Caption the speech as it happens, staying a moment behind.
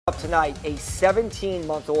tonight, a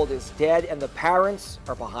 17-month-old is dead and the parents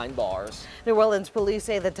are behind bars. New Orleans police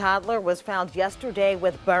say the toddler was found yesterday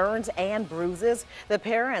with burns and bruises. The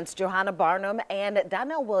parents, Johanna Barnum and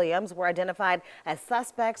Donnell Williams, were identified as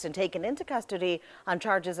suspects and taken into custody on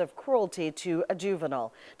charges of cruelty to a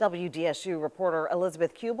juvenile. WDSU reporter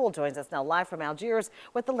Elizabeth Kubel joins us now live from Algiers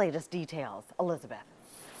with the latest details. Elizabeth.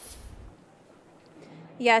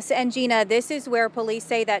 Yes, and Gina, this is where police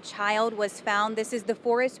say that child was found. This is the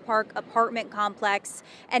Forest Park apartment complex,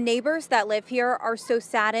 and neighbors that live here are so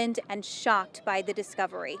saddened and shocked by the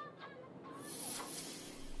discovery.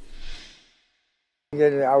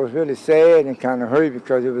 I was really sad and kind of hurt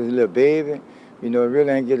because it was a little baby. You know,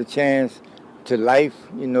 really didn't get a chance to life,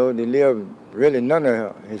 you know, to live really none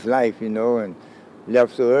of his life, you know, and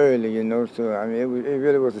left so early, you know. So, I mean, it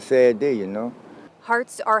really was a sad day, you know.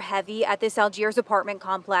 Hearts are heavy at this Algiers apartment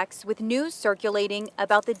complex with news circulating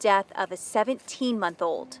about the death of a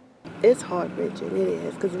 17-month-old. It's heart-wrenching, it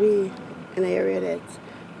is, because we in an area that's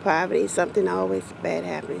poverty, something always bad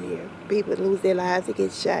happening here. People lose their lives, they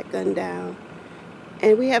get shot, gunned down.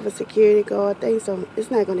 And we have a security guard thing, so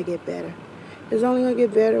it's not going to get better. It's only going to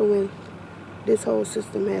get better when this whole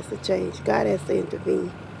system has to change. God has to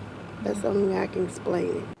intervene. That's the only way I can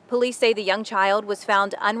explain it. Police say the young child was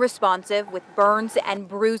found unresponsive with burns and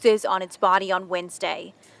bruises on its body on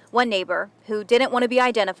Wednesday. One neighbor, who didn't want to be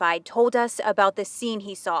identified, told us about the scene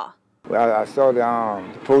he saw. Well, I saw the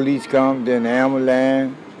police come, then the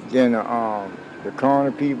ambulance, then the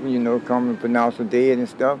coroner people, you know, come and pronounce them dead and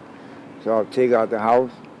stuff. So I'll take out the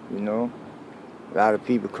house, you know. A lot of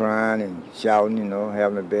people crying and shouting, you know,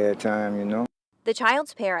 having a bad time, you know. The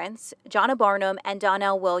child's parents, Johanna Barnum and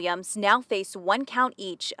Donnell Williams, now face 1 count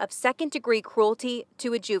each of second-degree cruelty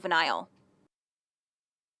to a juvenile.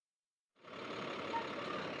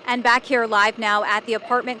 And back here live now at the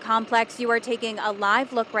apartment complex, you are taking a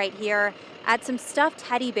live look right here at some stuffed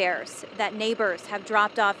teddy bears that neighbors have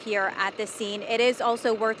dropped off here at the scene. It is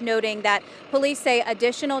also worth noting that police say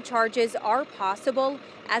additional charges are possible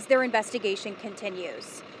as their investigation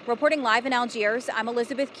continues. Reporting live in Algiers, I'm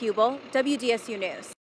Elizabeth Kubel, WDSU News.